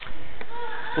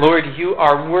Lord, you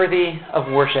are worthy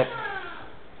of worship.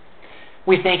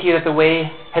 We thank you that the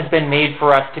way has been made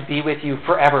for us to be with you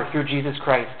forever through Jesus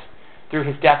Christ, through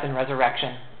his death and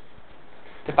resurrection.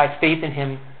 That by faith in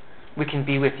him, we can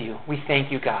be with you. We thank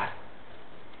you, God.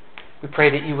 We pray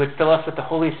that you would fill us with the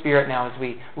Holy Spirit now as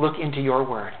we look into your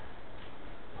word.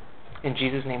 In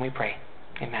Jesus' name we pray.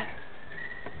 Amen.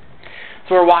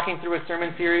 So we're walking through a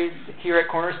sermon series here at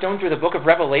Cornerstone through the book of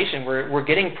Revelation. We're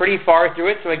getting pretty far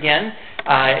through it, so again,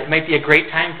 it might be a great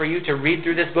time for you to read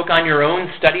through this book on your own,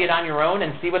 study it on your own,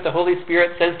 and see what the Holy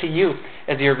Spirit says to you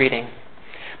as you're reading.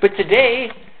 But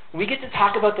today, we get to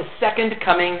talk about the second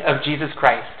coming of Jesus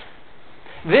Christ.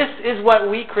 This is what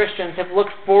we Christians have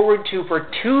looked forward to for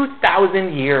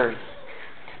 2,000 years.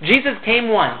 Jesus came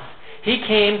once. He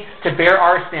came to bear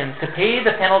our sins, to pay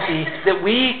the penalty that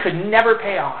we could never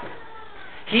pay off.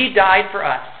 He died for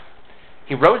us.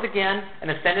 He rose again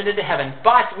and ascended into heaven.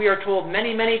 But we are told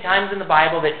many, many times in the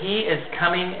Bible that he is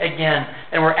coming again.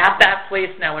 And we're at that place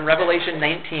now in Revelation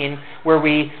 19 where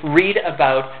we read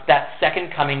about that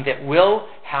second coming that will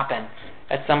happen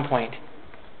at some point.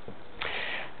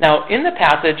 Now, in the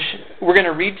passage we're going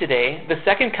to read today, the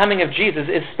second coming of Jesus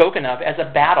is spoken of as a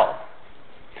battle.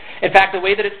 In fact, the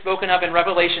way that it's spoken of in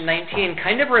Revelation 19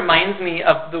 kind of reminds me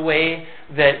of the way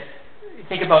that,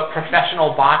 think about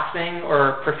professional boxing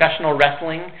or professional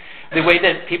wrestling, the way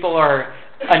that people are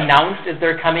announced as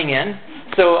they're coming in.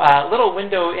 So a little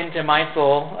window into my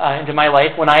soul, into my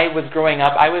life, when I was growing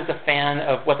up, I was a fan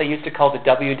of what they used to call the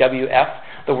WWF,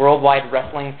 the Worldwide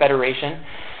Wrestling Federation.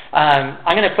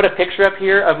 I'm going to put a picture up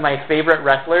here of my favorite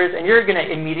wrestlers, and you're going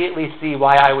to immediately see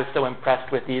why I was so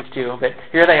impressed with these two. But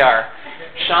here they are.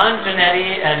 Shawn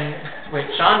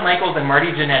Michaels and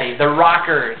Marty Jannetty, the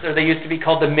Rockers, or they used to be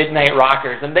called the Midnight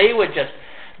Rockers. And they would just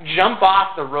jump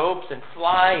off the ropes and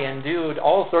fly and do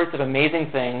all sorts of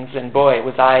amazing things. And boy,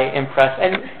 was I impressed.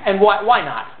 And why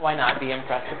not? Why not be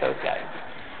impressed with those guys?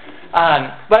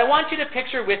 But I want you to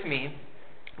picture with me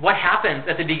what happens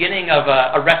at the beginning of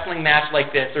a wrestling match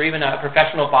like this, or even a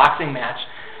professional boxing match.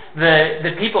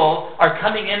 The people are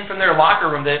coming in from their locker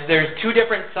room. There's two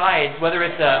different sides, whether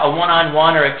it's a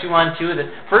one-on-one or a two-on-two. The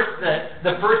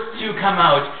first two come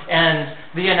out, and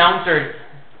the announcer,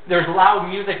 there's loud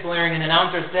music blaring, and the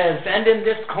announcer says, "And in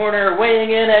this corner, weighing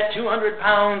in at 200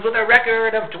 pounds with a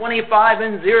record of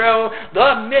 25-0,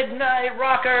 the Midnight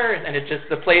Rockers." And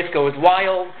the place goes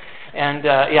wild. And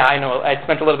I know I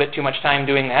spent a little bit too much time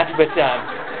doing that, but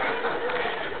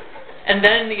and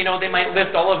then they might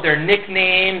list all of their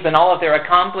nicknames and all of their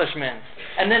accomplishments.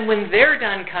 And then when they're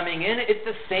done coming in, it's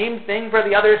the same thing for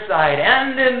the other side.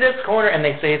 And in this corner, and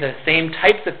they say the same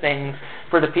types of things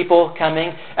for the people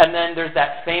coming. And then there's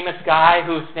that famous guy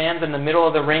who stands in the middle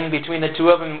of the ring between the two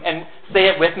of them, and say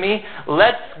it with me: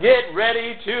 "Let's get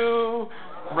ready to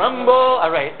rumble."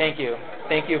 All right, thank you.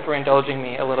 Thank you for indulging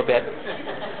me a little bit.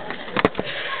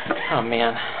 Oh,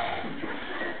 man.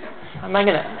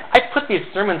 I put these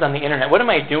sermons on the internet. What am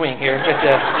I doing here?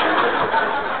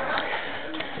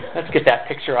 Let's get that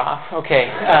picture off. Okay.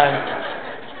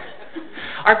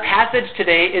 Our passage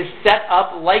today is set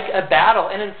up like a battle,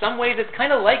 and in some ways it's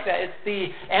kind of like that.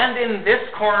 It's and in this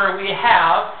corner we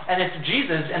have, and it's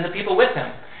Jesus and the people with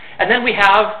him. And then we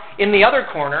have in the other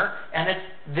corner, and it's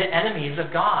the enemies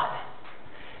of God.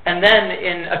 And then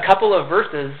in a couple of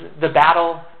verses, the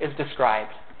battle is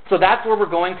described. So that's where we're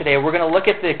going today. We're going to look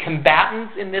at the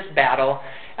combatants in this battle,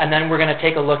 and then we're going to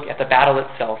take a look at the battle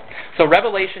itself. So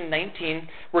Revelation 19,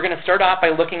 we're going to start off by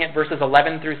looking at verses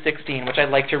 11 through 16, which I'd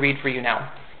like to read for you now.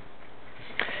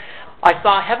 "I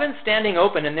saw heaven standing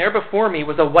open, and there before me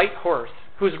was a white horse,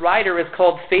 whose rider is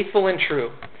called Faithful and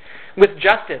True. With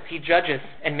justice he judges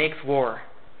and makes war.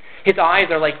 His eyes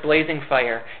are like blazing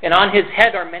fire, and on his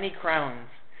head are many crowns.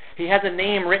 He has a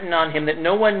name written on him that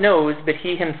no one knows but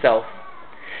he himself.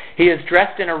 He is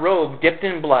dressed in a robe dipped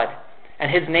in blood, and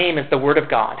his name is the Word of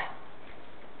God.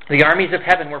 The armies of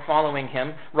heaven were following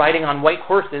him, riding on white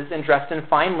horses and dressed in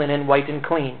fine linen, white and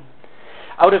clean.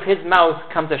 Out of his mouth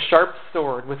comes a sharp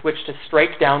sword with which to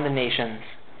strike down the nations.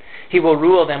 He will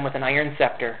rule them with an iron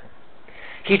scepter.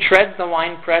 He treads the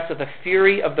winepress of the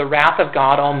fury of the wrath of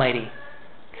God Almighty.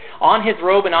 On his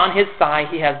robe and on his thigh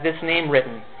he has this name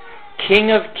written: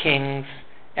 King of Kings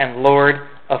and Lord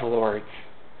of Lords."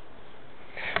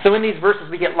 So in these verses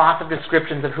we get lots of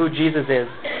descriptions of who Jesus is.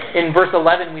 In verse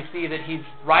 11 we see that he's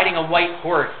riding a white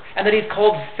horse, and that he's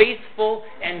called Faithful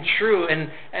and True.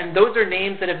 And those are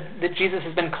names that Jesus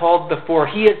has been called before.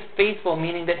 He is faithful,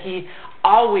 meaning that he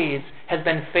always has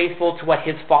been faithful to what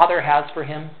his Father has for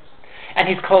him. And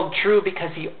he's called True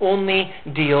because he only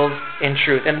deals in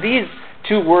truth. And these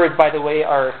Two words, by the way,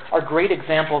 are great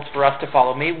examples for us to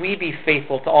follow. May we be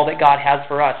faithful to all that God has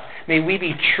for us. May we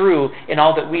be true in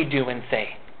all that we do and say.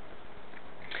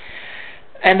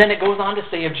 And then it goes on to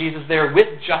say of Jesus there, with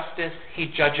justice he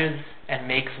judges and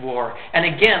makes war. And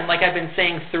again, like I've been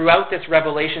saying throughout this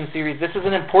Revelation series, this is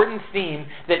an important theme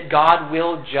that God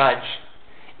will judge.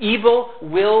 Evil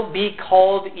will be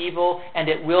called evil, and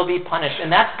it will be punished.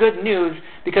 And that's good news,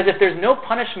 because if there's no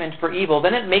punishment for evil,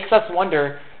 then it makes us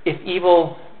wonder if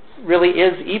evil really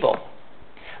is evil.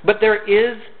 But there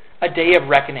is a day of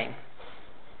reckoning.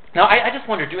 Now, I just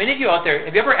wonder, do any of you out there,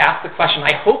 have you ever asked the question?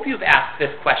 I hope you've asked this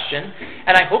question,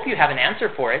 and I hope you have an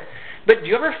answer for it. But do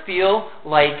you ever feel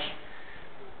like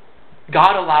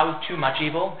God allows too much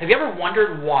evil? Have you ever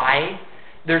wondered why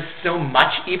there's so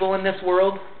much evil in this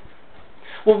world?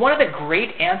 Well, one of the great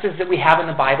answers that we have in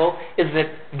the Bible is that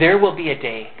there will be a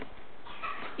day.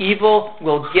 Evil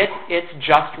will get its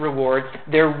just reward.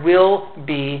 There will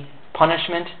be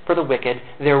punishment for the wicked.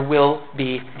 There will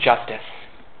be justice.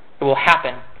 It will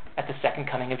happen at the second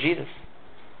coming of Jesus.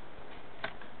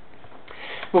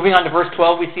 Moving on to verse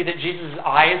 12, we see that Jesus'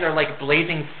 eyes are like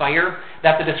blazing fire.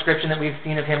 That's a description that we've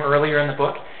seen of him earlier in the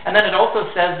book. And then it also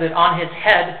says that on his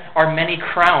head are many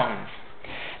crowns.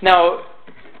 Now,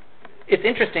 it's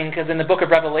interesting because in the book of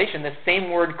Revelation, the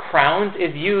same word crowns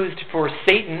is used for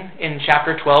Satan in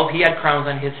chapter 12. He had crowns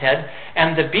on his head.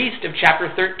 And the beast of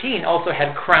chapter 13 also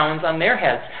had crowns on their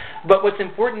heads. But what's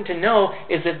important to know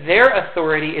is that their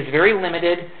authority is very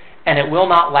limited and it will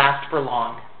not last for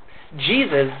long.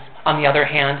 Jesus, on the other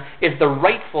hand, is the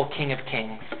rightful King of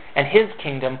Kings, and his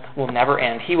kingdom will never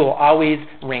end. He will always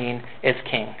reign as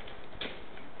king.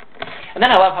 And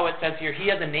then I love how it says here, he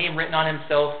has a name written on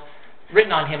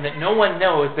him that no one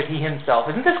knows but he himself.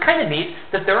 Isn't this kind of neat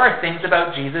that there are things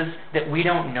about Jesus that we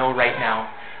don't know right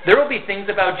now? There will be things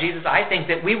about Jesus, I think,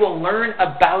 that we will learn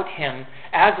about him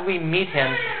as we meet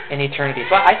him in eternity.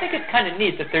 So I think it's kind of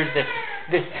neat that there's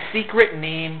this secret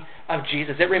name of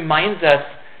Jesus. It reminds us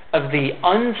of the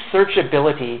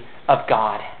unsearchability of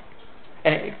God.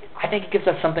 And I think it gives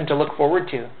us something to look forward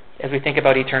to as we think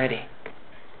about eternity.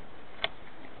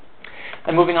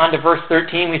 And moving on to verse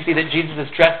 13, we see that Jesus is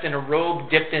dressed in a robe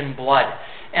dipped in blood.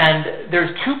 And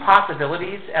there's two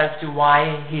possibilities as to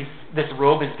why this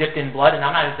robe is dipped in blood, and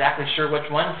I'm not exactly sure which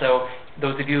one, so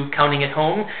those of you counting at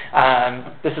home,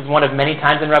 this is one of many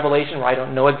times in Revelation where I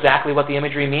don't know exactly what the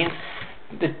imagery means.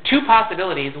 The two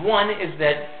possibilities, one is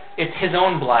that it's his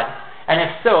own blood, and if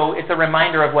so, it's a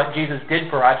reminder of what Jesus did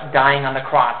for us, dying on the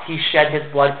cross. He shed his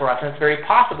blood for us, and it's very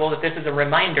possible that this is a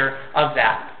reminder of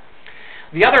that.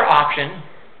 The other option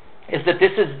is that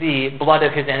this is the blood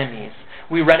of his enemies.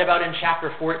 We read about in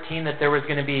chapter 14 that there was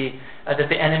going to be that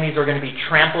the enemies are going to be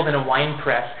trampled in a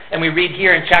winepress, and we read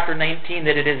here in chapter 19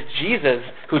 that it is Jesus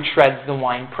who treads the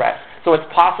winepress. So it's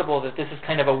possible that this is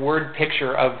kind of a word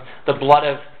picture of the blood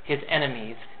of his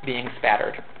enemies being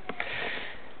spattered.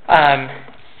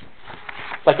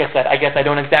 Like I said, I guess I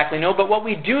don't exactly know, but what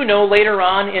we do know later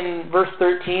on in verse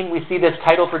 13, we see this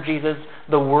title for Jesus,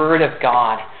 the Word of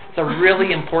God. It's a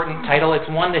really important title. It's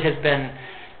one that has been,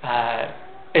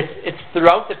 it's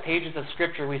throughout the pages of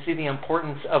Scripture we see the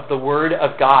importance of the Word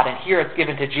of God, and here it's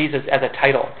given to Jesus as a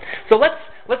title. So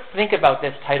let's think about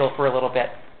this title for a little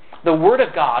bit. The Word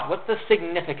of God, what's the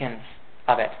significance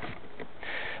of it?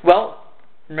 Well,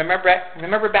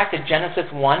 remember back to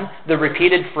Genesis 1, the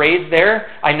repeated phrase there?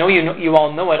 I know you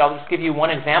all know it. I'll just give you one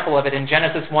example of it. In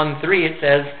Genesis 1:3 it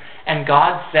says, "And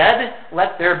God said,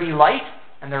 let there be light,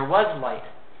 and there was light."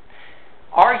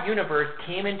 Our universe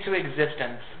came into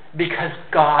existence because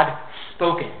God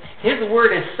spoke it. His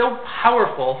word is so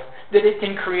powerful that it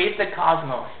can create the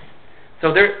cosmos.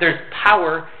 So there's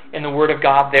power in the Word of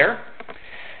God there.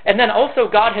 And then also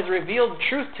God has revealed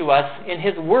truth to us in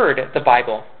His Word, the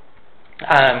Bible.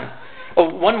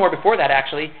 One more before that,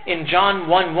 actually. In John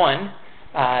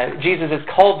 1:1, Jesus is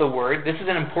called the Word. This is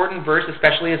an important verse,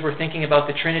 especially as we're thinking about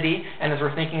the Trinity and as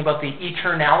we're thinking about the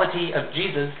eternality of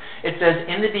Jesus. It says,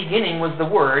 "In the beginning was the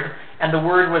Word, and the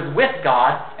Word was with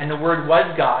God, and the Word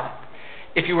was God."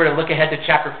 If you were to look ahead to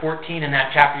chapter 14 in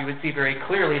that chapter, you would see very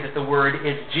clearly that the Word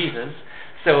is Jesus.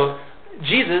 So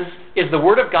Jesus is the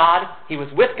Word of God. He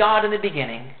was with God in the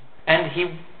beginning, and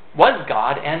He was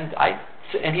God,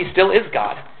 and He still is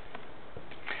God.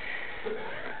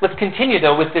 Let's continue,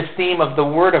 though, with this theme of the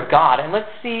Word of God, and let's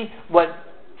see what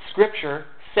Scripture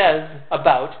says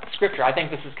about Scripture. I think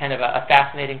this is kind of a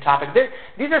fascinating topic.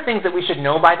 These are things that we should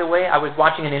know, by the way. I was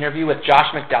watching an interview with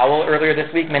Josh McDowell earlier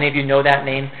this week. Many of you know that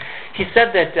name. He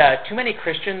said that too many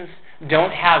Christians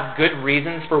don't have good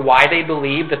reasons for why they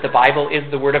believe that the Bible is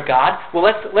the Word of God. Well,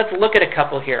 let's look at a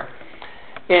couple here.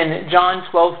 in John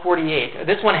 12:48.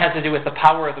 This one has to do with the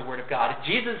power of the Word of God.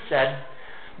 Jesus said,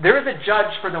 "There is a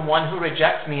judge for the one who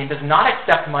rejects me and does not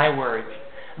accept my words.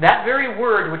 That very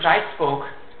word which I spoke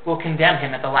will condemn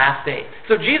him at the last day."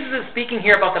 So Jesus is speaking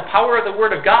here about the power of the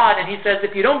Word of God, and he says,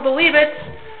 if you don't believe it,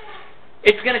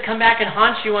 it's going to come back and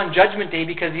haunt you on Judgment Day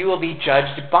because you will be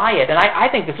judged by it. And I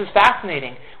think this is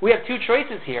fascinating. We have two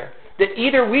choices here. That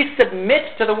either we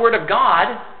submit to the Word of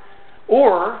God,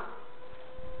 or,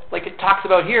 like it talks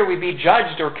about here, we be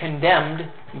judged or condemned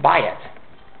by it.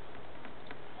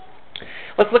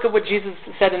 Let's look at what Jesus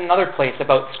said in another place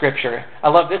about Scripture. I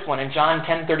love this one. In John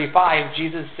 10:35,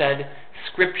 Jesus said,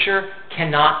 "Scripture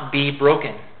cannot be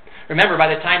broken." Remember, by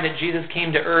the time that Jesus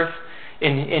came to earth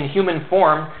in human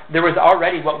form, there was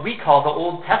already what we call the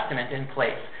Old Testament in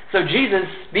place. So Jesus,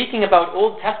 speaking about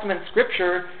Old Testament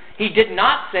Scripture, he did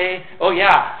not say, oh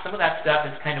yeah, some of that stuff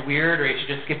is kind of weird, or you should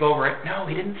just skip over it. No,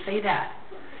 he didn't say that.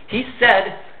 He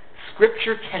said,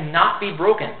 Scripture cannot be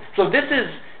broken. So this is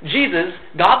Jesus,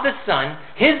 God the Son.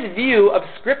 His view of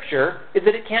Scripture is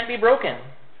that it can't be broken.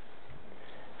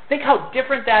 Think how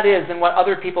different that is than what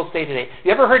other people say today.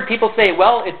 You ever heard people say,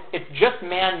 well, it's just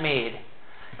man-made.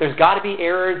 There's got to be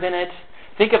errors in it.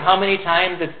 Think of how many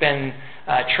times it's been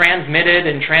transmitted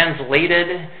and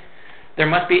translated. There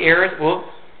must be errors.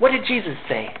 Well, what did Jesus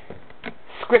say?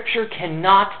 Scripture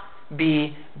cannot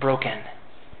be broken.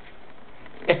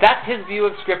 If that's his view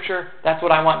of Scripture, that's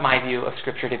what I want my view of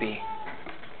Scripture to be.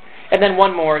 And then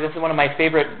one more. This is one of my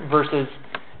favorite verses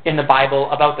in the Bible,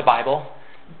 about the Bible.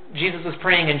 Jesus was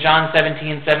praying in John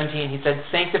 17:17. He said,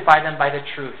 "Sanctify them by the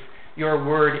truth. Your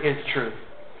word is truth."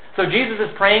 So Jesus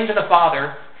is praying to the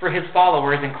Father for his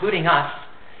followers, including us,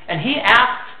 and he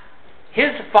asked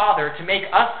his Father to make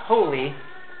us holy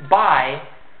by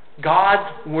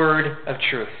God's word of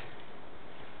truth.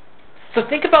 So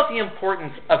think about the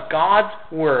importance of God's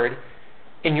word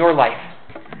in your life.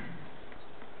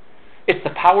 It's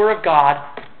the power of God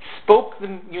spoke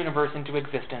the universe into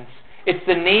existence. It's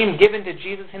the name given to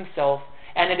Jesus himself,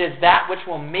 and it is that which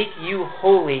will make you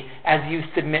holy as you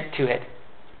submit to it.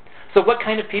 So what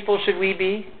kind of people should we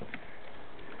be?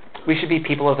 We should be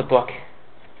people of the book.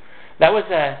 That was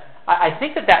I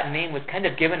think that name was kind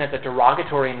of given as a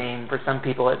derogatory name for some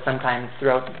people at some times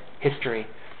throughout history.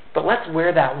 But let's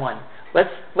wear that one.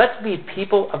 Let's be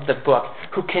people of the book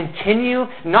who continue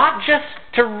not just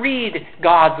to read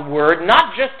God's word,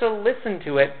 not just to listen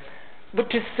to it, but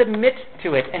to submit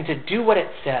to it and to do what it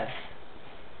says.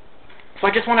 So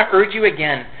I just want to urge you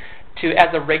again to,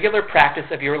 as a regular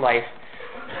practice of your life,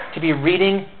 to be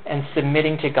reading and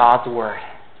submitting to God's word.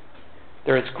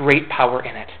 There is great power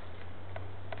in it.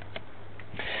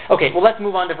 Okay, well, let's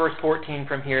move on to verse 14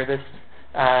 from here.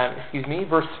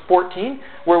 Verse 14,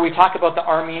 where we talk about the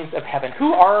armies of heaven.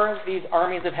 Who are these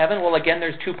armies of heaven? Well, again,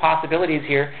 there's two possibilities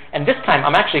here, and this time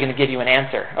I'm actually going to give you an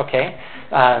answer, okay?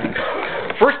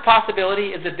 First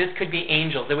possibility is that this could be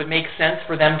angels. It would make sense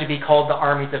for them to be called the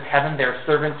armies of heaven. They're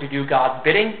servants who do God's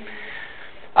bidding.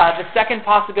 The second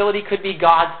possibility could be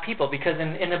God's people, because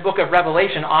in the book of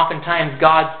Revelation, oftentimes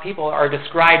God's people are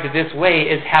described this way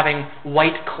as having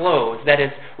white clothes, that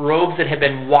is, robes that have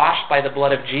been washed by the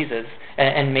blood of Jesus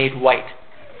and made white.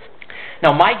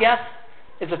 Now, my guess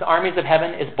is that the armies of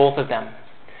heaven is both of them.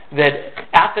 That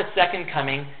at the second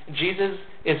coming, Jesus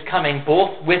is coming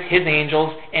both with his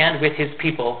angels and with his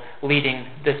people leading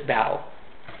this battle.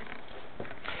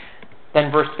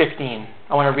 Then verse 15.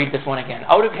 I want to read this one again.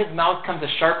 "Out of his mouth comes a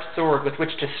sharp sword with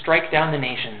which to strike down the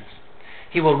nations.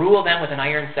 He will rule them with an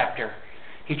iron scepter.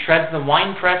 He treads the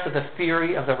winepress of the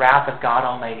fury of the wrath of God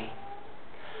Almighty."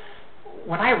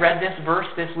 When I read this verse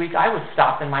this week, I was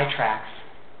stopped in my tracks.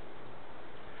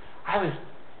 I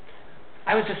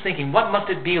was just thinking, what must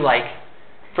it be like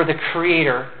for the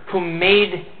Creator who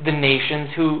made the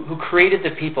nations, who created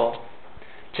the people,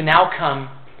 to now come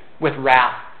with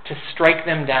wrath, to strike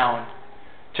them down,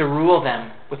 to rule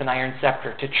them with an iron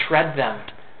scepter, to tread them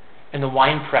in the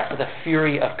winepress of the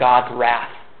fury of God's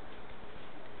wrath.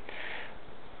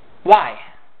 Why?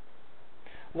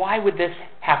 Why would this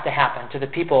have to happen to the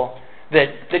people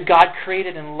that God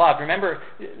created and loved? Remember,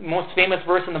 most famous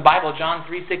verse in the Bible, John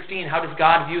 3:16, how does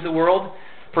God view the world?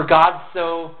 For God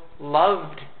so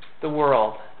loved the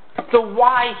world. So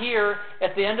why here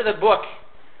at the end of the book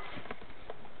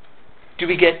do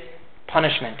we get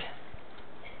punishment?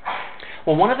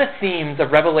 Well, one of the themes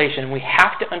of Revelation, we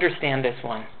have to understand this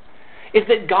one, is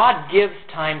that God gives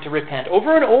time to repent.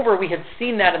 Over and over we have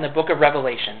seen that in the book of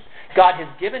Revelation. God has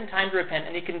given time to repent,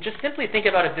 and you can just simply think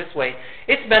about it this way.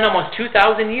 It's been almost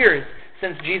 2,000 years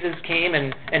since Jesus came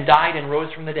and died and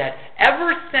rose from the dead.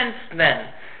 Ever since then,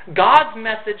 God's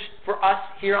message for us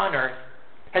here on earth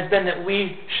has been that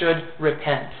we should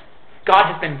repent.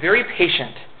 God has been very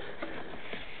patient.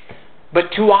 But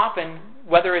too often,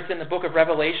 whether it's in the book of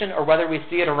Revelation or whether we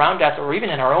see it around us or even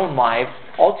in our own lives,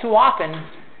 all too often,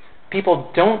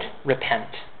 people don't repent.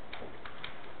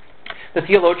 The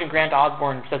theologian Grant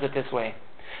Osborne says it this way: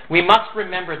 we must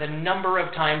remember the number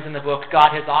of times in the book God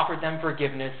has offered them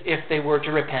forgiveness if they were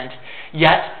to repent,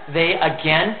 yet they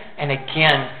again and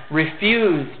again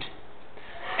refused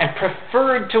and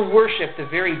preferred to worship the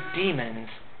very demons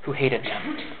who hated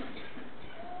them.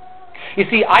 You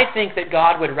see, I think that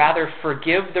God would rather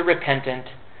forgive the repentant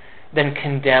than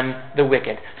condemn the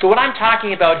wicked. So what I'm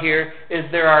talking about here is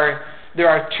there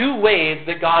are two ways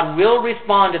that God will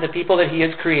respond to the people that He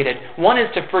has created. One is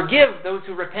to forgive those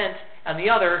who repent, and the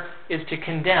other is to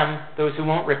condemn those who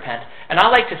won't repent. And I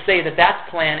like to say that that's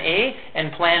plan A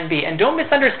and plan B. And don't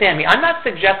misunderstand me. I'm not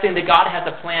suggesting that God has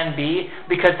a plan B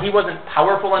because He wasn't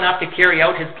powerful enough to carry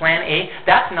out His plan A.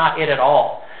 That's not it at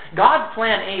all. God's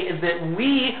plan A is that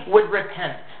we would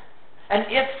repent. And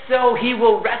if so, He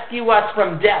will rescue us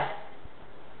from death.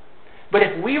 But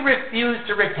if we refuse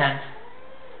to repent,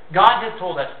 God has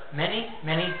told us many,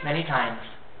 many, many times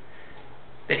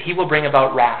that He will bring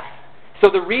about wrath. So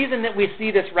the reason that we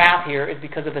see this wrath here is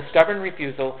because of the stubborn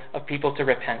refusal of people to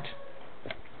repent.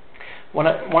 One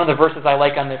of the verses I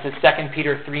like on this is 2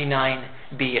 Peter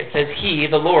 3:9b. It says, He,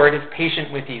 the Lord, is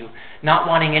patient with you, not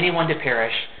wanting anyone to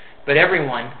perish, but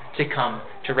everyone to come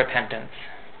to repentance.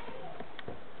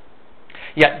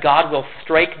 Yet God will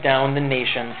strike down the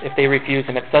nations if they refuse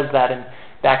Him. It says that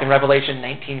back in Revelation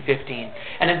 19:15.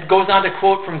 And it goes on to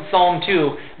quote from Psalm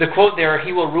 2. The quote there,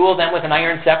 He will rule them with an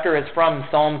iron scepter, is from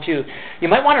Psalm 2. You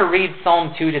might want to read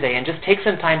Psalm 2 today and just take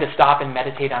some time to stop and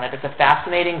meditate on it. It's a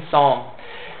fascinating psalm.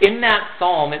 In that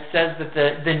psalm, it says that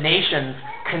the nations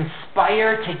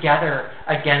conspire together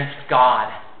against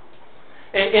God.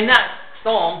 In that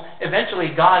psalm, eventually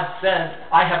God says,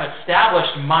 I have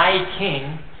established my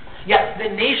king, yet the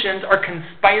nations are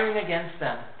conspiring against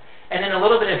them. And in a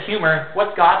little bit of humor,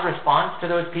 what's God's response to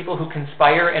those people who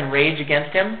conspire and rage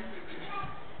against Him?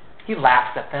 He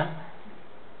laughs at them.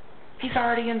 He's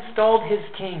already installed His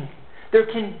king. There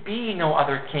can be no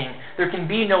other king. There can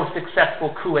be no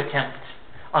successful coup attempt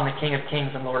on the King of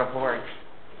Kings and Lord of Lords.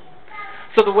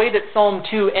 So the way that Psalm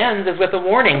 2 ends is with a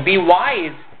warning. Be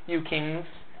wise, you kings.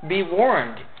 Be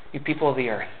warned, you people of the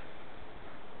earth.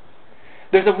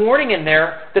 There's a warning in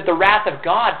there that the wrath of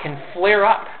God can flare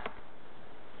up.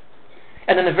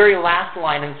 And then the very last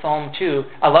line in Psalm 2,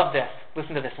 I love this.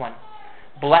 Listen to this one.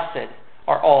 Blessed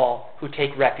are all who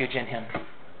take refuge in Him.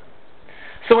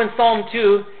 So in Psalm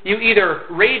 2, you either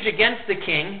rage against the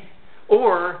king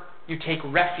or you take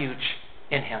refuge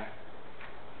in Him.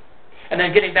 And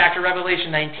then getting back to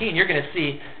Revelation 19, you're going to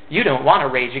see you don't want to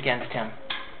rage against Him.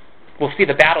 We'll see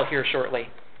the battle here shortly.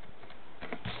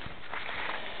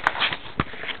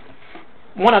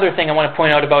 One other thing I want to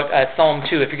point out about Psalm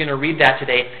 2, if you're going to read that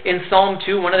today. In Psalm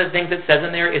 2, one of the things it says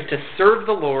in there is to serve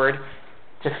the Lord,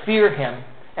 to fear Him,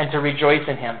 and to rejoice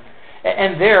in Him.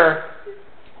 And there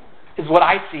is what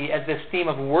I see as this theme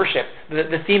of worship,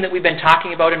 the theme that we've been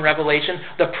talking about in Revelation.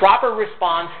 The proper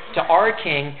response to our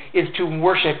King is to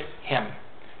worship Him,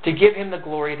 to give Him the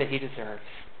glory that He deserves.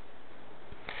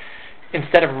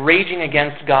 Instead of raging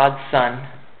against God's Son,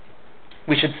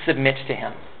 we should submit to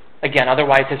Him. Again,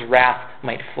 otherwise His wrath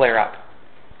might flare up.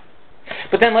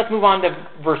 But then let's move on to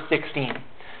verse 16.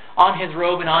 On His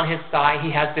robe and on His thigh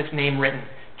He has this name written,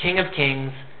 King of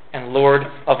Kings and Lord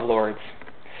of Lords.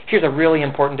 Here's a really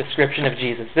important description of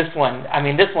Jesus. This one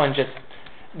just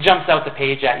jumps out the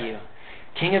page at you.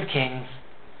 King of Kings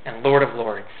and Lord of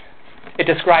Lords. It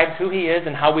describes who He is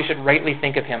and how we should rightly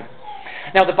think of Him.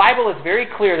 Now, the Bible is very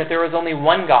clear that there is only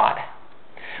one God.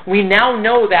 We now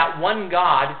know that one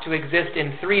God to exist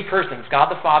in three persons, God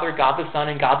the Father, God the Son,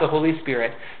 and God the Holy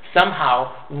Spirit.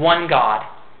 Somehow, one God.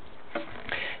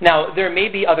 Now, there may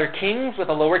be other kings with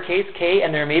a lowercase k,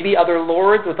 and there may be other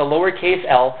lords with a lowercase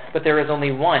l, but there is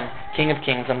only one King of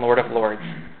Kings and Lord of Lords.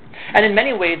 And in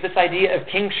many ways, this idea of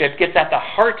kingship gets at the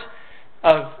heart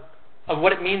of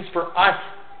what it means for us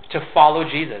to follow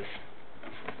Jesus.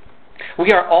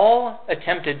 We are all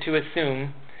tempted to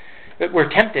assume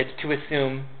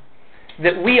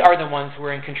that we are the ones who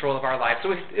are in control of our lives.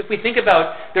 So if we think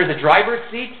about there's a driver's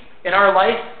seat in our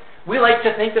life, we like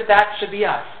to think that that should be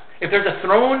us. If there's a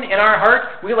throne in our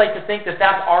heart, we like to think that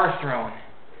that's our throne.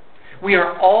 We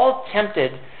are all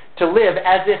tempted to live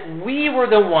as if we were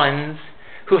the ones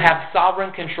who have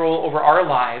sovereign control over our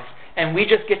lives, and we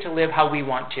just get to live how we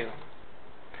want to.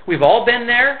 We've all been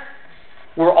there.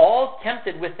 We're all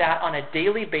tempted with that on a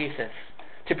daily basis,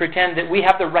 to pretend that we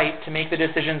have the right to make the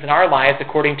decisions in our lives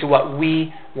according to what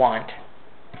we want.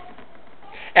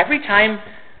 Every time,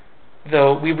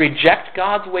 though, we reject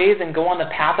God's ways and go on the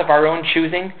path of our own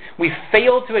choosing, we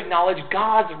fail to acknowledge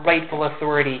God's rightful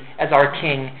authority as our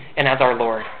King and as our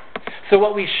Lord. So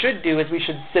what we should do is we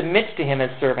should submit to Him as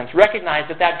servants, recognize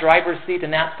that that driver's seat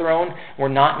and that throne were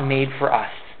not made for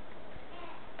us.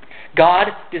 God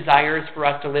desires for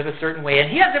us to live a certain way,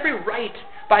 and He has every right,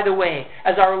 by the way,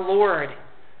 as our Lord,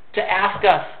 to ask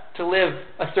us to live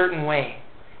a certain way.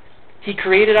 He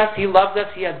created us, He loves us,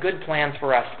 He has good plans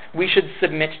for us. We should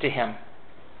submit to Him.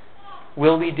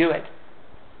 Will we do it?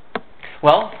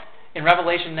 Well, in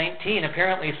Revelation 19,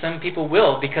 apparently some people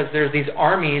will, because there's these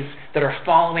armies that are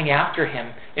following after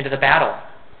Him into the battle.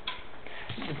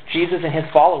 It's Jesus and His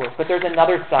followers, but there's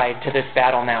another side to this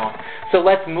battle now. So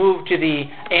let's move to the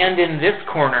 "and in this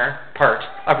corner" part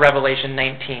of Revelation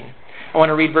 19. I want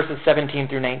to read verses 17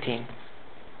 through 19.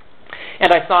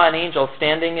 "And I saw an angel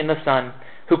standing in the sun,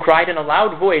 who cried in a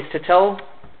loud voice to tell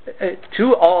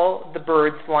to all the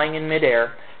birds flying in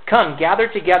midair, 'Come, gather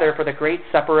together for the great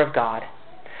supper of God,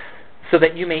 so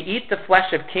that you may eat the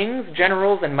flesh of kings,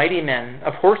 generals, and mighty men,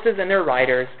 of horses and their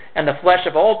riders, and the flesh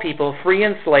of all people, free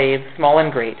and slave, small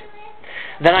and great.'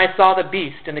 Then I saw the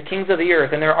beast and the kings of the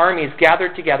earth and their armies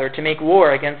gathered together to make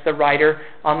war against the rider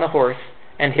on the horse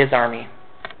and his army."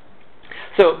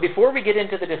 So before we get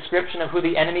into the description of who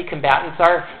the enemy combatants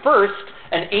are, first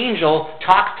an angel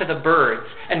talks to the birds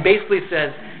and basically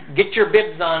says, "Get your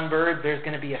bibs on, birds, there's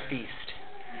going to be a feast."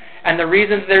 And the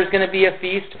reason there's going to be a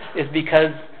feast is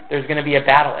because there's going to be a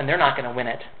battle, and they're not going to win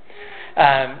it.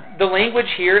 The language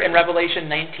here in Revelation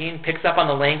 19 picks up on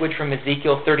the language from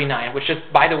Ezekiel 39, which is,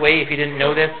 by the way, if you didn't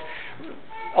know this,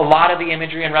 a lot of the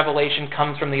imagery in Revelation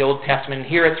comes from the Old Testament.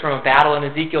 Here it's from a battle in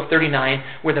Ezekiel 39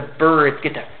 where the birds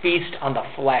get to feast on the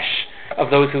flesh of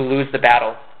those who lose the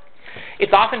battle.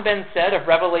 It's often been said of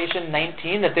Revelation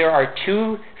 19 that there are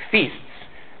two feasts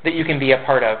that you can be a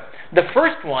part of. The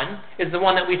first one is the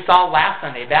one that we saw last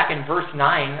Sunday, back in verse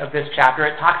 9 of this chapter.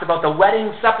 It talks about the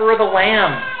wedding supper of the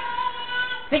Lamb.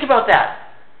 Think about that.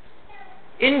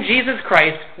 In Jesus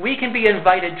Christ, we can be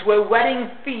invited to a wedding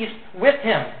feast with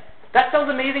Him. That sounds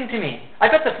amazing to me. I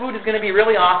bet the food is going to be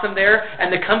really awesome there,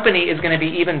 and the company is going to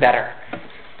be even better.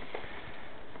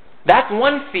 That's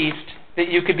one feast that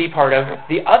you could be part of.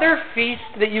 The other feast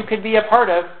that you could be a part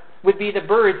of would be the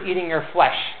birds eating your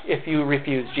flesh if you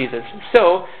refuse Jesus.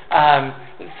 So, I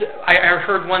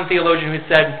heard one theologian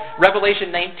who said,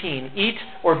 Revelation 19, eat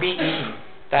or be eaten.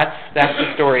 That's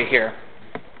the story here.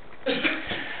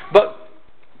 But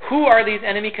who are these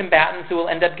enemy combatants who will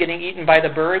end up getting eaten by the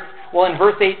birds? Well, in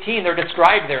verse 18, they're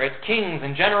described there as kings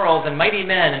and generals and mighty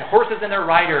men and horses and their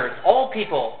riders, all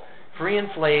people, free and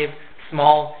slave,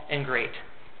 small and great.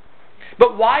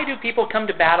 But why do people come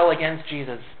to battle against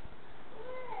Jesus?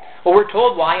 Well, we're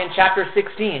told why in chapter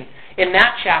 16. In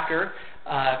that chapter,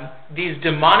 these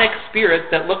demonic spirits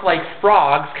that look like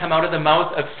frogs come out of the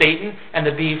mouth of Satan and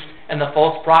the beast and the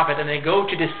false prophet, and they go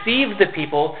to deceive the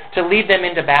people to lead them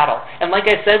into battle. And like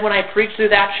I said when I preached through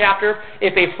that chapter,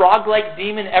 if a frog-like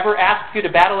demon ever asks you to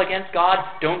battle against God,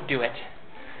 don't do it.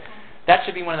 That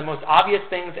should be one of the most obvious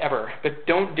things ever, but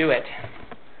don't do it.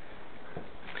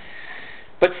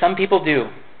 But some people do.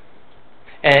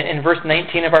 And in verse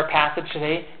 19 of our passage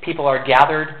today, people are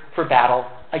gathered for battle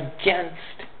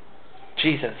against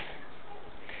Jesus.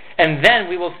 And then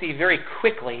we will see very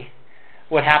quickly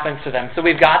what happens to them. So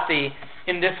we've got the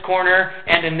in this corner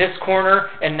and in this corner,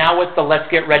 and now what's the let's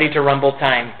get ready to rumble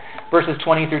time? Verses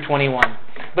 20 through 21.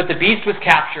 But the beast was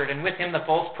captured, and with him the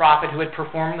false prophet who had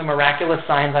performed the miraculous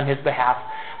signs on his behalf.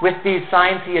 With these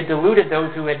signs he had deluded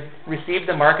those who had received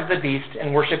the mark of the beast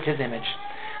and worshipped his image.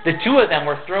 The two of them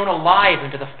were thrown alive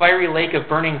into the fiery lake of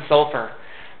burning sulfur.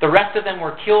 The rest of them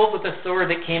were killed with the sword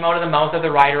that came out of the mouth of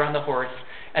the rider on the horse,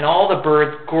 and all the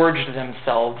birds gorged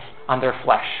themselves on their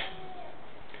flesh.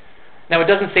 Now, it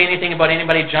doesn't say anything about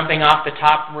anybody jumping off the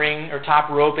top ring or top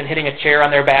rope and hitting a chair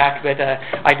on their back, but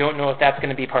I don't know if that's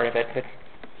going to be part of it.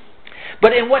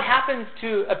 But in what happens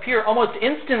to appear almost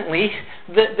instantly,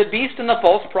 the beast and the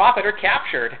false prophet are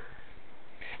captured.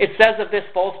 It says of this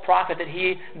false prophet that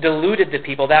he deluded the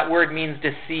people. That word means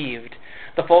deceived.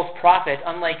 The false prophet,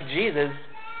 unlike Jesus,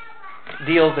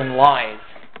 deals in lies.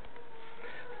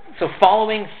 So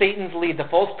following Satan's lead, the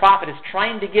false prophet is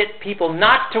trying to get people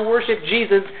not to worship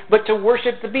Jesus, but to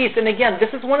worship the beast. And again, this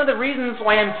is one of the reasons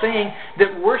why I'm saying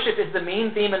that worship is the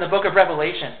main theme in the book of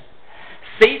Revelation.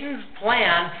 Satan's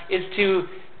plan is to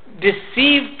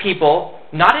deceive people,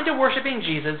 not into worshiping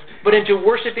Jesus, but into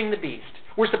worshiping the beast.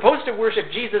 We're supposed to worship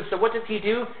Jesus, so what does he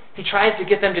do? He tries to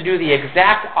get them to do the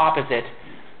exact opposite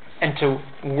and to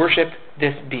worship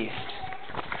this beast.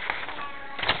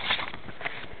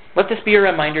 Let this be a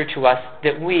reminder to us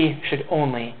that we should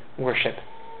only worship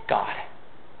God.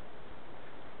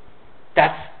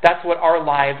 That's what our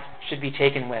lives should be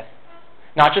taken with.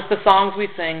 Not just the songs we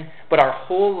sing, but our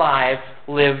whole lives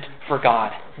lived for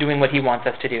God, doing what He wants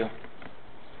us to do.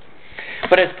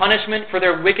 But as punishment for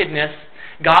their wickedness,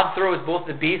 God throws both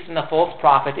the beast and the false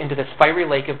prophet into this fiery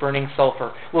lake of burning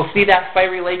sulfur. We'll see that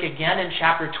fiery lake again in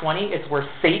chapter 20. It's where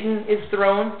Satan is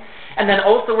thrown. And then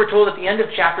also we're told at the end of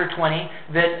chapter 20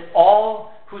 that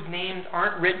all whose names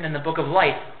aren't written in the book of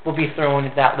life will be thrown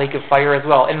into that lake of fire as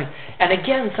well. And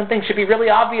again, something should be really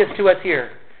obvious to us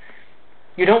here.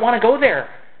 You don't want to go there.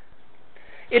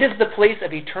 It is the place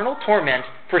of eternal torment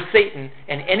for Satan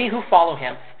and any who follow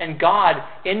him. And God,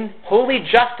 in holy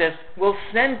justice, will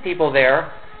send people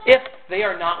there if they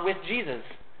are not with Jesus.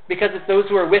 Because it's those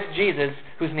who are with Jesus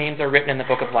whose names are written in the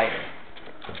book of life.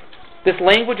 This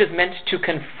language is meant to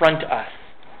confront us.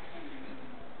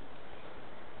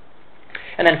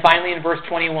 And then finally in verse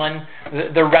 21,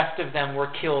 the rest of them were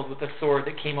killed with the sword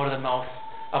that came out of the mouth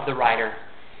of the rider.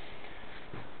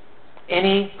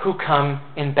 Any who come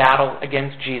in battle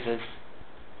against Jesus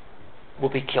will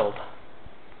be killed.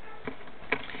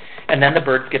 And then the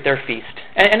birds get their feast.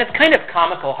 And it's kind of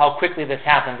comical how quickly this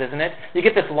happens, isn't it? You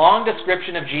get this long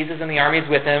description of Jesus and the armies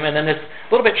with him, and then this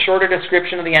little bit shorter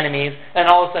description of the enemies, and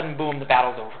all of a sudden, boom, the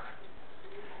battle's over.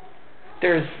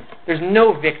 There's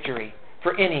no victory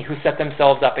for any who set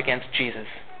themselves up against Jesus.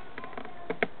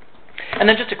 And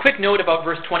then just a quick note about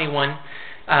verse 21.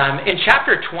 In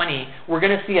chapter 20, we're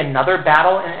going to see another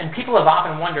battle, and people have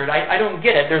often wondered, I don't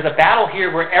get it. There's a battle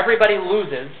here where everybody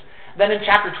loses. Then in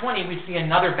chapter 20, we see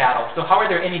another battle. So how are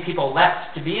there any people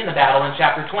left to be in the battle in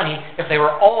chapter 20 if they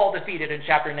were all defeated in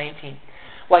chapter 19?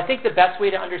 Well, I think the best way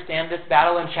to understand this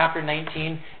battle in chapter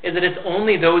 19 is that it's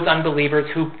only those unbelievers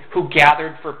who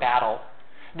gathered for battle.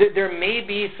 There may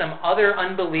be some other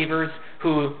unbelievers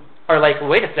who are like,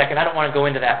 wait a second, I don't want to go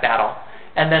into that battle.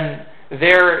 And then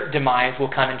their demise will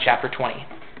come in chapter 20.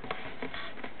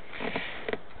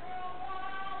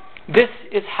 This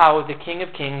is how the King of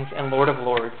Kings and Lord of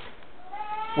Lords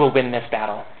will win this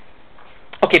battle.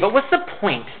 Okay, but what's the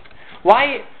point?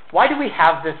 Why do we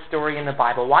have this story in the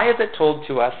Bible? Why is it told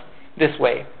to us this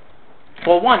way?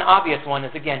 Well, one obvious one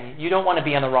is, again, you don't want to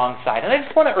be on the wrong side. And I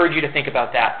just want to urge you to think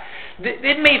about that.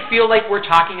 It may feel like we're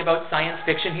talking about science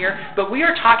fiction here, but we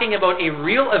are talking about a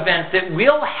real event that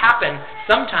will happen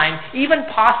sometime, even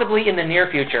possibly in the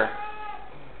near future.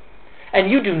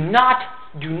 And you do not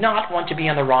want to be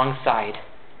on the wrong side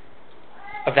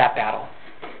of that battle.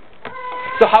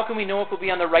 So how can we know if we'll be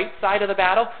on the right side of the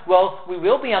battle? Well, we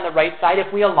will be on the right side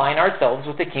if we align ourselves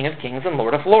with the King of Kings and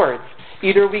Lord of Lords.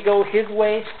 Either we go His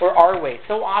way or our way.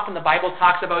 So often the Bible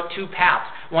talks about two paths.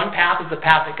 One path is the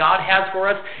path that God has for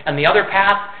us, and the other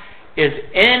path is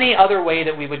any other way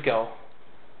that we would go.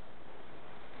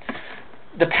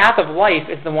 The path of life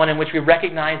is the one in which we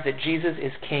recognize that Jesus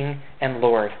is King and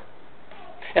Lord.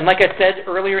 And like I said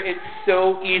earlier, it's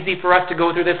so easy for us to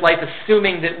go through this life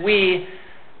assuming that we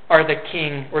are the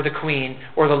king or the queen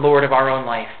or the Lord of our own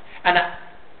life. And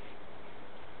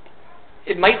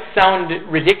it might sound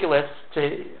ridiculous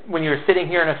when you're sitting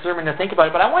here in a sermon to think about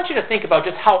it, but I want you to think about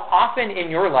just how often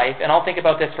in your life, and I'll think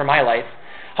about this for my life,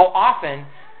 how often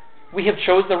we have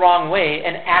chose the wrong way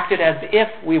and acted as if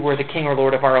we were the king or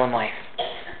Lord of our own life.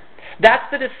 That's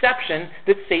the deception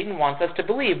that Satan wants us to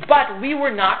believe. But we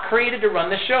were not created to run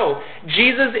the show.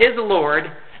 Jesus is Lord,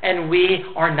 and we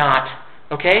are not.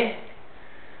 Okay?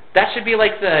 That should be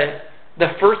like the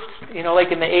first,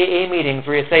 like in the AA meetings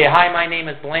where you say, hi, my name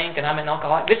is blank and I'm an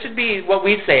alcoholic. This should be what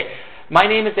we'd say. My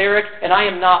name is Eric and I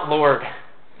am not Lord.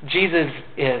 Jesus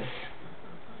is.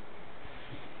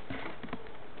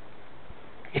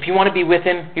 If you want to be with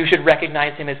Him, you should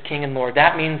recognize Him as King and Lord.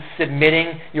 That means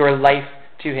submitting your life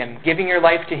to Him, giving your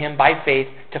life to Him by faith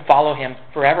to follow Him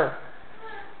forever.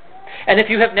 And if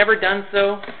you have never done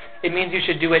so, it means you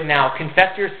should do it now.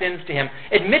 Confess your sins to Him.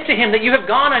 Admit to Him that you have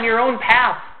gone on your own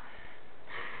path,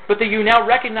 but that you now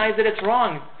recognize that it's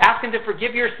wrong. Ask Him to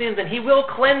forgive your sins, and He will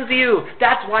cleanse you.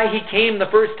 That's why He came the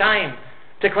first time,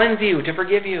 to cleanse you, to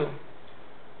forgive you.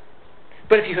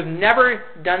 But if you have never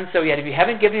done so yet, if you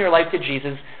haven't given your life to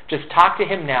Jesus, just talk to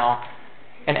Him now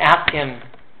and ask Him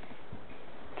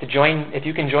to join, if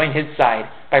you can join His side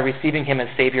by receiving Him as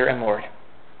Savior and Lord.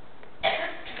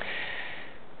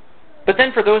 But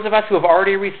then for those of us who have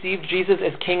already received Jesus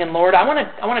as King and Lord, I want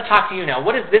to talk to you now.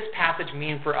 What does this passage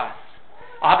mean for us?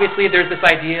 Obviously, there's this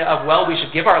idea of, we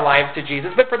should give our lives to Jesus.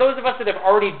 But for those of us that have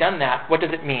already done that, what does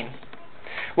it mean?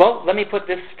 Well, let me put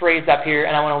this phrase up here,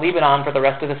 and I want to leave it on for the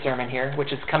rest of the sermon here,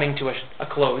 which is coming to a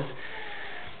close.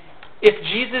 If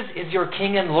Jesus is your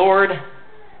King and Lord,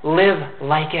 live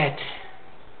like it.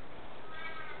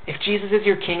 If Jesus is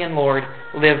your King and Lord,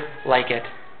 live like it.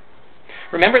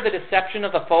 Remember the deception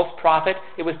of the false prophet?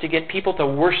 It was to get people to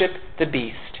worship the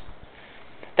beast.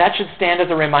 That should stand as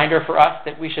a reminder for us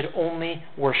that we should only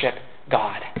worship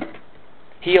God.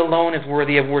 He alone is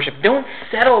worthy of worship. Don't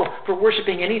settle for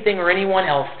worshiping anything or anyone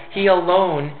else. He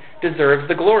alone deserves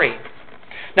the glory.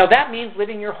 Now that means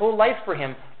living your whole life for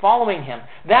Him, following Him.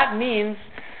 That means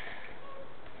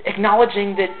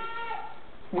acknowledging that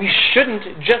we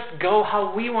shouldn't just go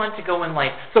how we want to go in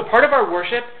life. So part of our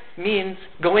worship means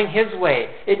going His way.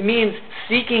 It means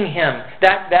seeking Him.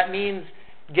 That means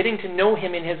getting to know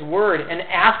Him in His Word and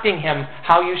asking Him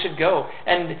how you should go.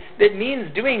 And it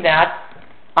means doing that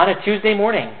on a Tuesday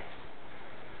morning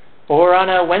or on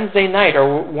a Wednesday night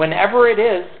or whenever it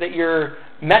is that you're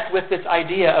met with this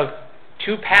idea of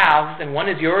two paths and one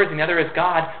is yours and the other is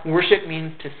God. Worship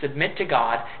means to submit to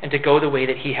God and to go the way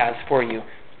that He has for you.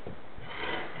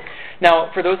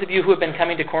 Now, for those of you who have been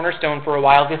coming to Cornerstone for a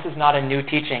while, this is not a new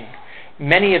teaching.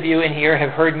 Many of you in here have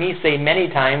heard me say many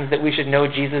times that we should know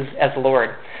Jesus as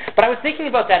Lord. But I was thinking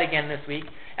about that again this week,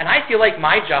 and I feel like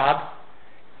my job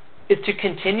is to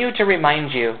continue to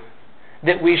remind you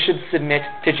that we should submit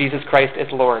to Jesus Christ as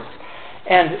Lord.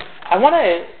 And I want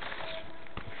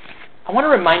to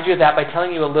remind you of that by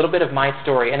telling you a little bit of my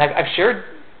story. And I've shared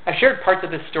parts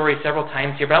of this story several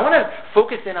times here, but I want to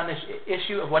focus in on this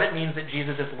issue of what it means that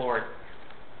Jesus is Lord.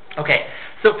 Okay,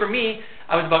 so for me,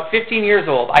 I was about 15 years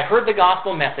old. I heard the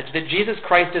gospel message that Jesus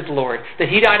Christ is Lord, that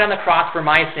He died on the cross for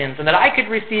my sins, and that I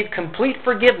could receive complete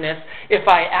forgiveness if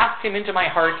I asked Him into my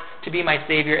heart to be my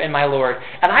Savior and my Lord.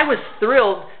 And I was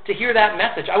thrilled to hear that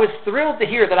message. I was thrilled to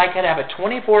hear that I could have a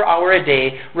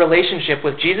 24-hour-a-day relationship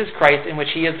with Jesus Christ in which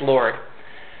He is Lord.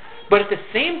 But at the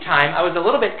same time, I was a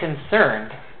little bit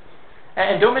concerned.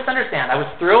 And don't misunderstand, I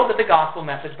was thrilled at the gospel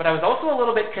message, but I was also a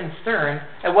little bit concerned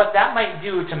at what that might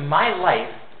do to my life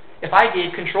if I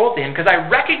gave control to Him, because I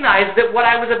recognized that what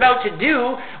I was about to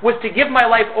do was to give my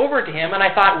life over to Him, and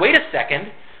I thought, wait a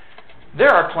second, there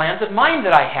are plans of mine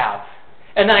that I have.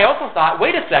 And then I also thought,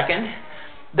 wait a second,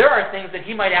 there are things that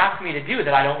He might ask me to do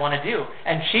that I don't want to do.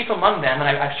 And chief among them, and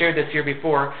I've shared this here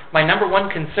before, my number one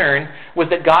concern was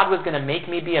that God was going to make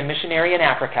me be a missionary in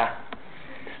Africa.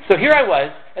 So here I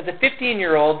was, as a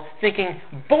 15-year-old, thinking,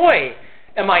 boy,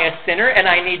 am I a sinner and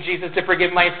I need Jesus to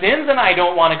forgive my sins and I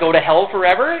don't want to go to hell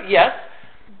forever? Yes.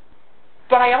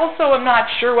 But I also am not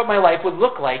sure what my life would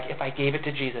look like if I gave it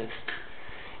to Jesus.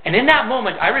 And in that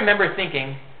moment, I remember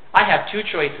thinking, I have two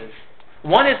choices.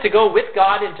 One is to go with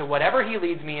God into whatever He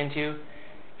leads me into,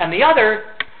 and the other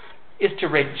is to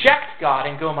reject God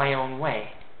and go my own way.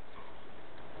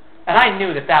 And I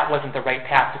knew that that wasn't the right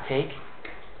path to take.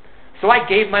 So I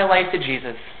gave my life to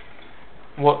Jesus.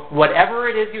 Whatever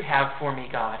it is you have for me,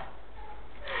 God.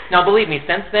 Now believe me,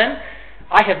 since then,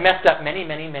 I have messed up many,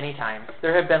 many, many times.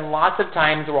 There have been lots of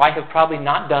times where I have probably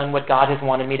not done what God has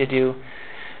wanted me to do,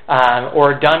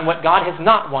 or done what God has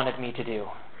not wanted me to do.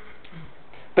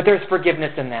 But there's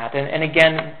forgiveness in that. And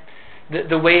again,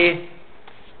 the way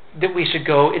that we should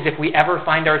go is if we ever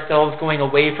find ourselves going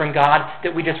away from God,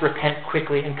 that we just repent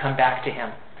quickly and come back to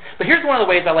Him. But here's one of the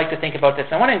ways I like to think about this.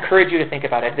 I want to encourage you to think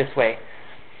about it this way.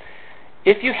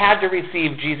 If you had to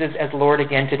receive Jesus as Lord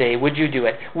again today, would you do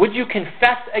it? Would you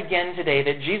confess again today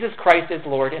that Jesus Christ is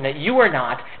Lord and that you are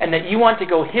not, and that you want to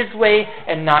go His way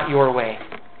and not your way?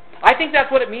 I think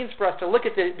that's what it means for us to look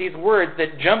at these words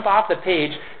that jump off the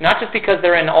page, not just because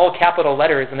they're in all capital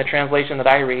letters in the translation that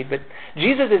I read, but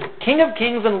Jesus is King of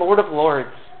Kings and Lord of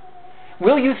Lords.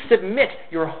 Will you submit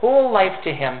your whole life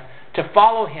to Him, to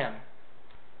follow Him?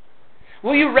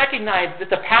 Will you recognize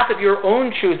that the path of your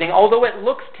own choosing, although it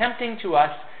looks tempting to us,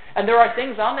 and there are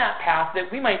things on that path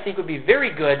that we might think would be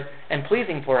very good and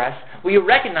pleasing for us, will you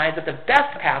recognize that the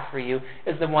best path for you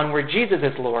is the one where Jesus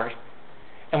is Lord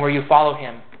and where you follow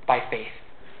Him by faith?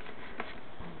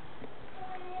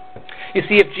 You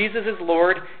see, if Jesus is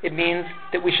Lord, it means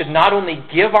that we should not only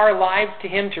give our lives to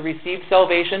Him to receive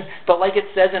salvation, but like it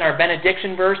says in our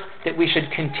benediction verse, that we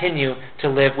should continue to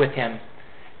live with Him.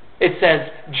 It says,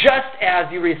 just as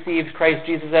you received Christ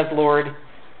Jesus as Lord,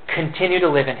 continue to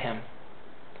live in Him.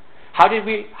 How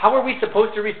are we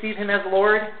supposed to receive Him as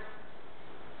Lord?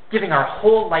 Giving our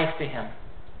whole life to Him.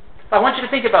 I want you to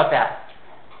think about that.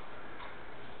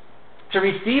 To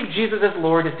receive Jesus as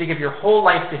Lord is to give your whole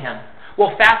life to Him.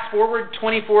 Well, fast forward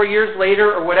 24 years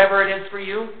later, or whatever it is for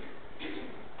you,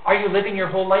 are you living your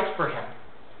whole life for Him?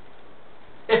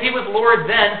 If He was Lord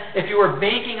then, if you were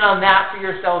banking on that for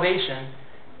your salvation,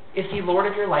 Is He Lord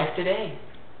of your life today?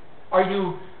 Are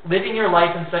you living your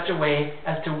life in such a way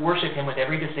as to worship Him with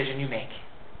every decision you make?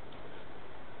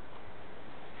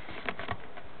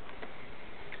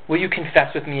 Will you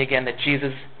confess with me again that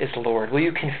Jesus is Lord? Will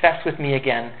you confess with me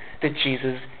again that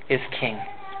Jesus is King?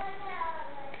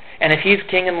 And if He's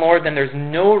King and Lord, then there's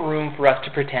no room for us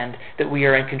to pretend that we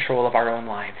are in control of our own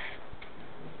lives.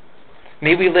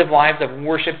 May we live lives of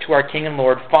worship to our King and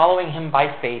Lord, following Him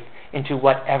by faith into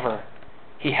whatever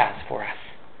He has for us.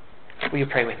 Will you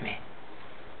pray with me?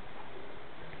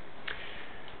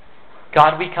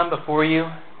 God, we come before You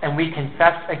and we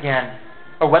confess again,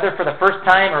 or whether for the first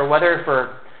time or whether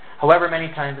for however many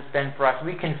times it's been for us,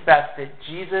 we confess that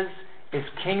Jesus is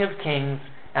King of kings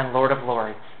and Lord of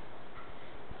lords.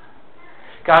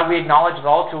 God, we acknowledge that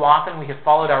all too often we have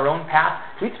followed our own path.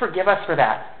 Please forgive us for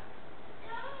that.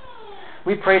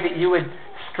 We pray that You would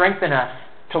strengthen us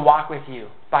to walk with You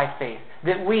by faith,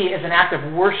 that we, as an act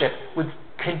of worship, would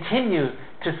continue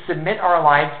to submit our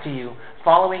lives to You,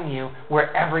 following You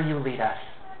wherever You lead us.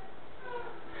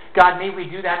 God, may we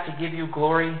do that to give You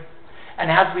glory. And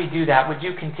as we do that, would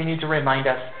You continue to remind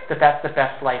us that that's the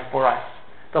best life for us,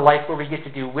 the life where we get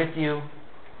to do with You,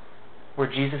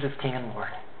 where Jesus is King and Lord.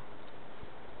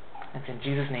 It's in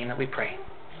Jesus' name that we pray.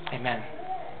 Amen.